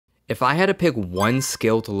If I had to pick one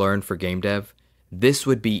skill to learn for game dev, this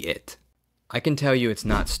would be it. I can tell you it's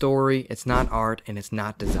not story, it's not art, and it's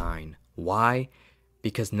not design. Why?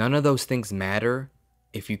 Because none of those things matter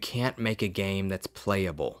if you can't make a game that's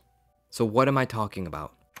playable. So what am I talking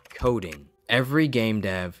about? Coding. Every game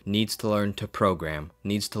dev needs to learn to program,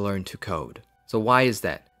 needs to learn to code. So why is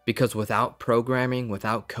that? Because without programming,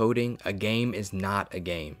 without coding, a game is not a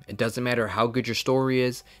game. It doesn't matter how good your story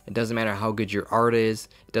is, it doesn't matter how good your art is,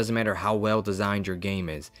 it doesn't matter how well designed your game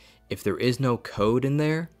is. If there is no code in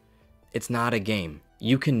there, it's not a game.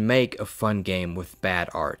 You can make a fun game with bad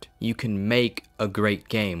art. You can make a great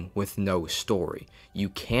game with no story. You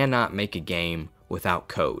cannot make a game without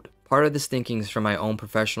code. Part of this thinking is from my own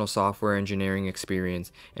professional software engineering experience,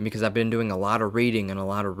 and because I've been doing a lot of reading and a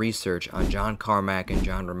lot of research on John Carmack and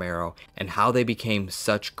John Romero and how they became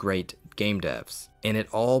such great game devs. And it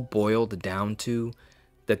all boiled down to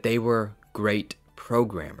that they were great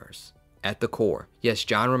programmers at the core. Yes,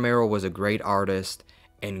 John Romero was a great artist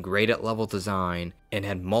and great at level design and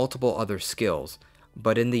had multiple other skills,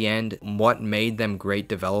 but in the end, what made them great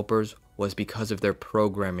developers was because of their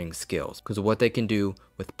programming skills, because of what they can do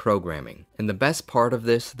with programming. And the best part of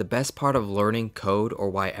this, the best part of learning code,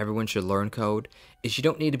 or why everyone should learn code, is you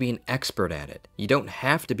don't need to be an expert at it. You don't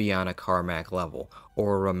have to be on a Carmack level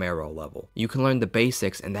or a Romero level. You can learn the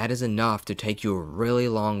basics, and that is enough to take you a really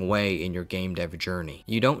long way in your game dev journey.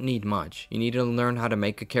 You don't need much. You need to learn how to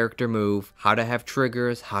make a character move, how to have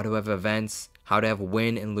triggers, how to have events, how to have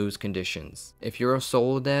win and lose conditions. If you're a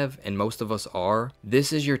solo dev, and most of us are,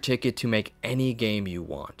 this is your ticket to make any game you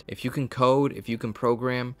want. If you can code, if you can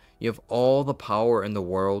program, you have all the power in the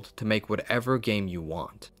world to make whatever game you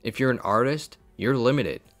want. If you're an artist, you're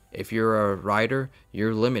limited. If you're a writer,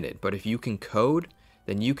 you're limited. But if you can code,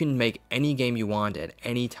 then you can make any game you want at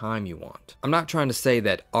any time you want. I'm not trying to say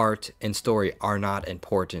that art and story are not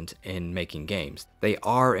important in making games. They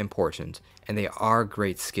are important, and they are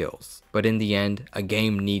great skills. But in the end, a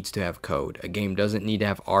game needs to have code. A game doesn't need to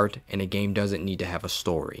have art, and a game doesn't need to have a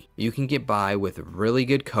story. You can get by with really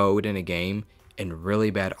good code in a game and really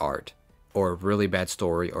bad art, or a really bad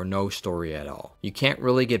story, or no story at all. You can't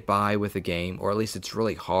really get by with a game, or at least it's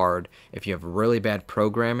really hard, if you have really bad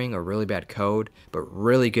programming or really bad code, but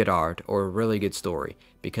really good art or a really good story.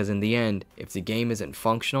 Because in the end, if the game isn't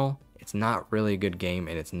functional, it's not really a good game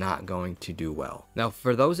and it's not going to do well. Now,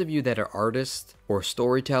 for those of you that are artists, or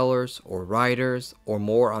storytellers, or writers, or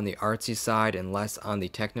more on the artsy side and less on the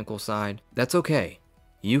technical side, that's okay.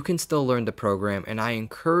 You can still learn to program, and I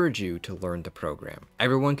encourage you to learn to program.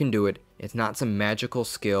 Everyone can do it. It's not some magical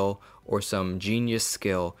skill or some genius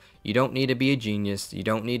skill. You don't need to be a genius. You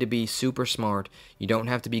don't need to be super smart. You don't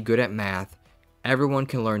have to be good at math. Everyone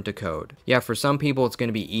can learn to code. Yeah, for some people it's going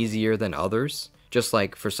to be easier than others. Just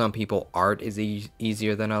like for some people art is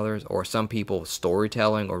easier than others, or some people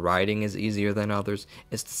storytelling or writing is easier than others.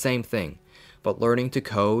 It's the same thing. But learning to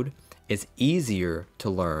code is easier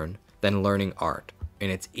to learn than learning art.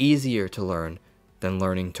 And it's easier to learn than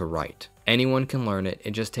learning to write. Anyone can learn it.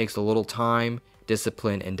 It just takes a little time,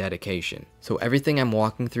 discipline, and dedication. So everything I'm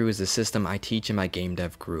walking through is a system I teach in my game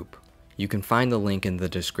dev group. You can find the link in the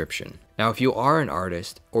description. Now, if you are an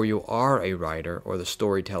artist, or you are a writer, or the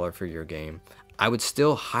storyteller for your game, I would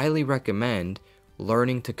still highly recommend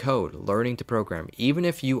learning to code, learning to program, even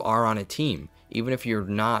if you are on a team, even if you're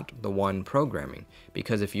not the one programming.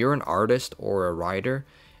 Because if you're an artist or a writer,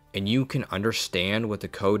 and you can understand what the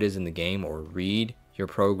code is in the game or read your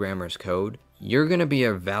programmer's code, you're going to be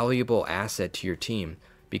a valuable asset to your team,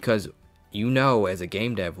 because you know, as a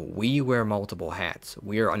game dev, we wear multiple hats.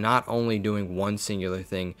 We are not only doing one singular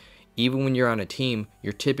thing. Even when you're on a team,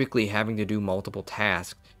 you're typically having to do multiple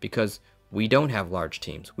tasks, because we don't have large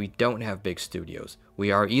teams. We don't have big studios.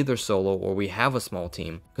 We are either solo or we have a small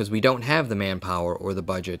team, because we don't have the manpower or the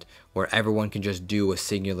budget where everyone can just do a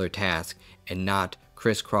singular task and not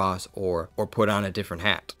crisscross or put on a different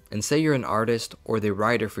hat. And say you're an artist or the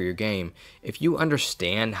writer for your game, if you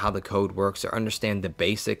understand how the code works or understand the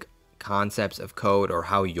basic concepts of code or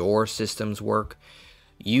how your systems work,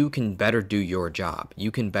 you can better do your job. You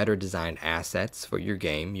can better design assets for your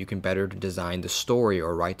game. You can better design the story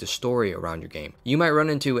or write the story around your game. You might run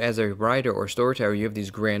into, as a writer or storyteller, you have these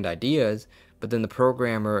grand ideas, but then the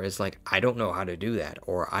programmer is like, I don't know how to do that,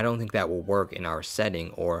 or I don't think that will work in our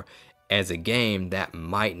setting, or as a game that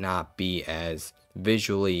might not be as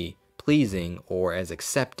visually pleasing or as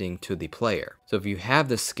accepting to the player. So if you have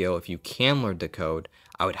the skill, if you can learn to code,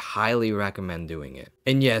 I would highly recommend doing it.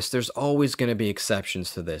 And yes, there's always going to be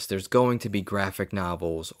exceptions to this. There's going to be graphic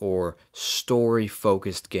novels or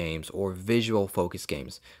story-focused games or visual-focused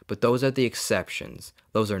games, but those are the exceptions.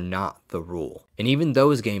 Those are not the rule. And even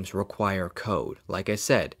those games require code. Like I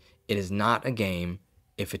said, it is not a game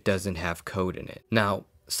if it doesn't have code in it. Now,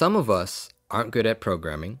 some of us aren't good at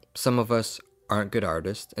programming, some of us aren't good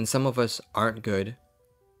artists, and some of us aren't good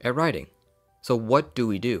at writing. So what do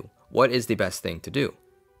we do? What is the best thing to do?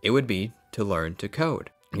 It would be to learn to code.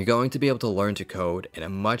 You're going to be able to learn to code in a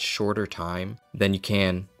much shorter time than you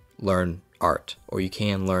can learn art, or you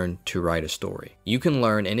can learn to write a story. You can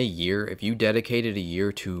learn in a year, if you dedicated a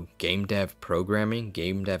year to game dev programming,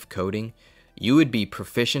 game dev coding, you would be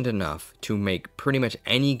proficient enough to make pretty much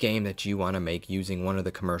any game that you want to make using one of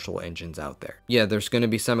the commercial engines out there. Yeah, there's going to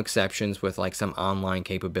be some exceptions with like some online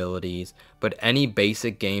capabilities, but any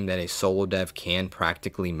basic game that a solo dev can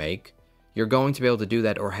practically make, you're going to be able to do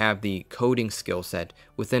that or have the coding skill set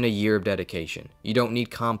within a year of dedication. You don't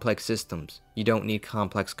need complex systems. You don't need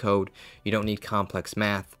complex code. You don't need complex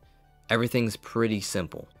math. Everything's pretty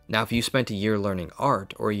simple. Now, if you spent a year learning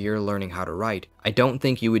art or a year learning how to write, I don't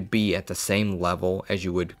think you would be at the same level as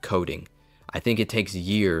you would coding. I think it takes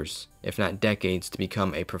years, if not decades, to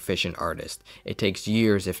become a proficient artist. It takes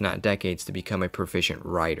years, if not decades, to become a proficient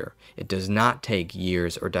writer. It does not take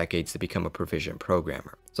years or decades to become a proficient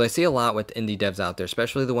programmer. So I see a lot with indie devs out there,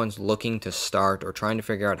 especially the ones looking to start or trying to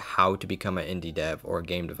figure out how to become an indie dev or a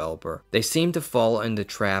game developer. They seem to fall in the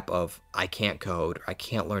trap of, I can't code, or I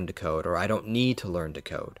can't learn to code, or I don't need to learn to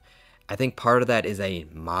code. I think part of that is a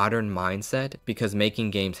modern mindset because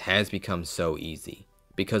making games has become so easy.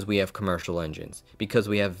 Because we have commercial engines, because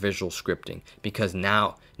we have visual scripting, because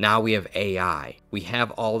now we have AI. We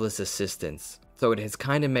have all this assistance. So it has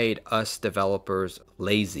kind of made us developers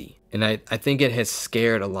lazy. And I think it has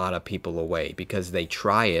scared a lot of people away because they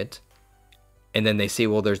try it and then they see,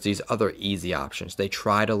 well, there's these other easy options. They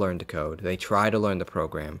try to learn to code, they try to learn the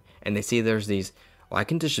program, and they see there's these, well, I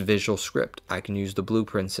can just visual script. I can use the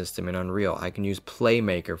Blueprint system in Unreal. I can use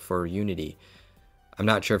Playmaker for Unity. I'm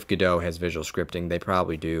not sure if Godot has visual scripting. They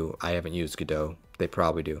probably do. I haven't used Godot. They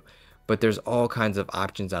probably do. But there's all kinds of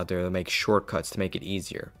options out there that make shortcuts to make it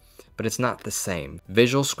easier. But it's not the same.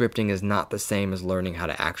 Visual scripting is not the same as learning how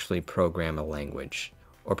to actually program a language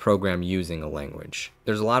or program using a language.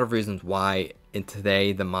 There's a lot of reasons why in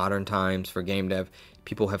today, the modern times for game dev,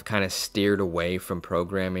 people have kind of steered away from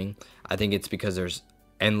programming. I think it's because there's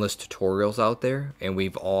endless tutorials out there and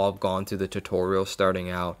we've all gone through the tutorials starting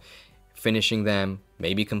out, finishing them,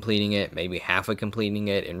 maybe completing it, maybe half of completing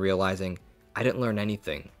it, and realizing I didn't learn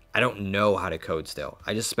anything. I don't know how to code still.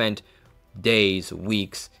 I just spent days,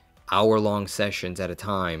 weeks, hour-long sessions at a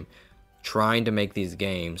time trying to make these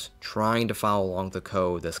games, trying to follow along the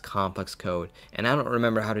code, this complex code, and I don't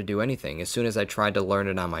remember how to do anything. As soon as I tried to learn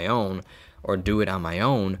it on my own or do it on my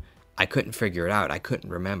own, I couldn't figure it out. I couldn't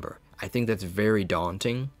remember. I think that's very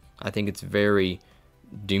daunting. I think it's very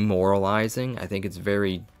demoralizing. I think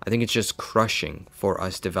it's just crushing for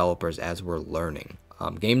us developers as we're learning.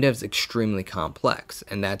 Game dev's extremely complex,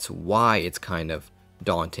 and that's why it's kind of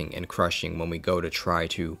daunting and crushing when we go to try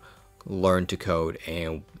to learn to code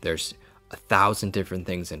and there's 1,000 different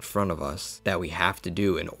things in front of us that we have to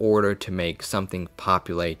do in order to make something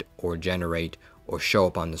populate or generate or show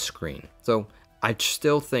up on the screen. So I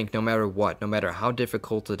still think no matter what, no matter how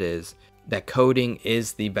difficult it is, that coding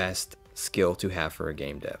is the best skill to have for a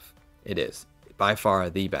game dev. It is by far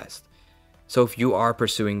the best. So if you are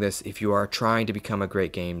pursuing this, if you are trying to become a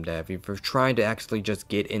great game dev, if you're trying to actually just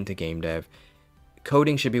get into game dev,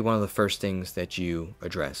 coding should be one of the first things that you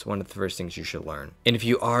address, one of the first things you should learn. And if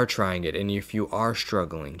you are trying it and if you are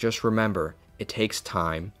struggling, just remember, it takes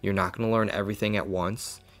time. You're not going to learn everything at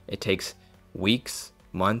once. It takes weeks,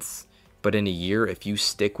 months, but in a year, if you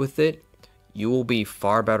stick with it, you will be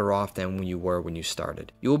far better off than when you were when you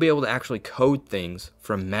started. You will be able to actually code things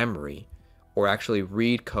from memory or actually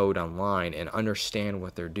read code online and understand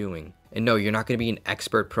what they're doing. And no, you're not going to be an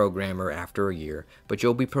expert programmer after a year, but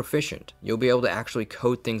you'll be proficient. You'll be able to actually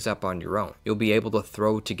code things up on your own. You'll be able to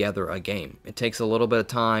throw together a game. It takes a little bit of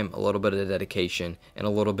time, a little bit of dedication, and a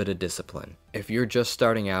little bit of discipline. If you're just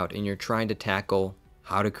starting out and you're trying to tackle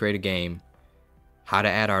how to create a game, how to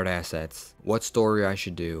add art assets, what story I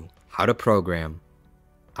should do, how to program,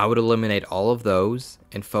 I would eliminate all of those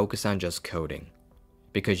and focus on just coding.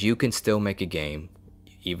 Because you can still make a game,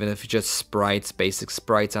 even if it's just sprites, basic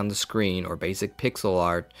sprites on the screen, or basic pixel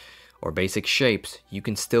art, or basic shapes, you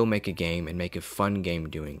can still make a game and make a fun game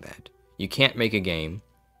doing that. You can't make a game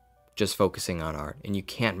just focusing on art, and you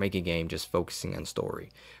can't make a game just focusing on story,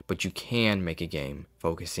 but you can make a game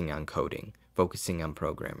focusing on coding, focusing on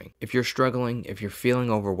programming. If you're struggling, if you're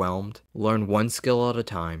feeling overwhelmed, learn one skill at a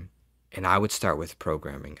time, and I would start with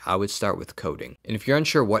programming. I would start with coding. And if you're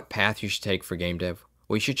unsure what path you should take for game dev,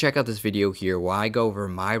 well, you should check out this video here where I go over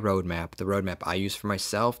my roadmap, the roadmap I use for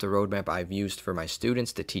myself, the roadmap I've used for my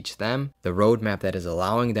students to teach them, the roadmap that is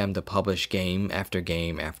allowing them to publish game after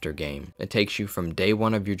game after game. It takes you from day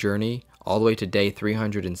 1 of your journey all the way to day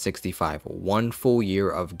 365, 1 full year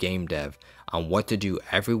of game dev on what to do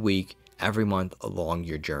every week, every month along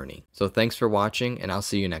your journey. So thanks for watching, and I'll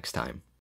see you next time.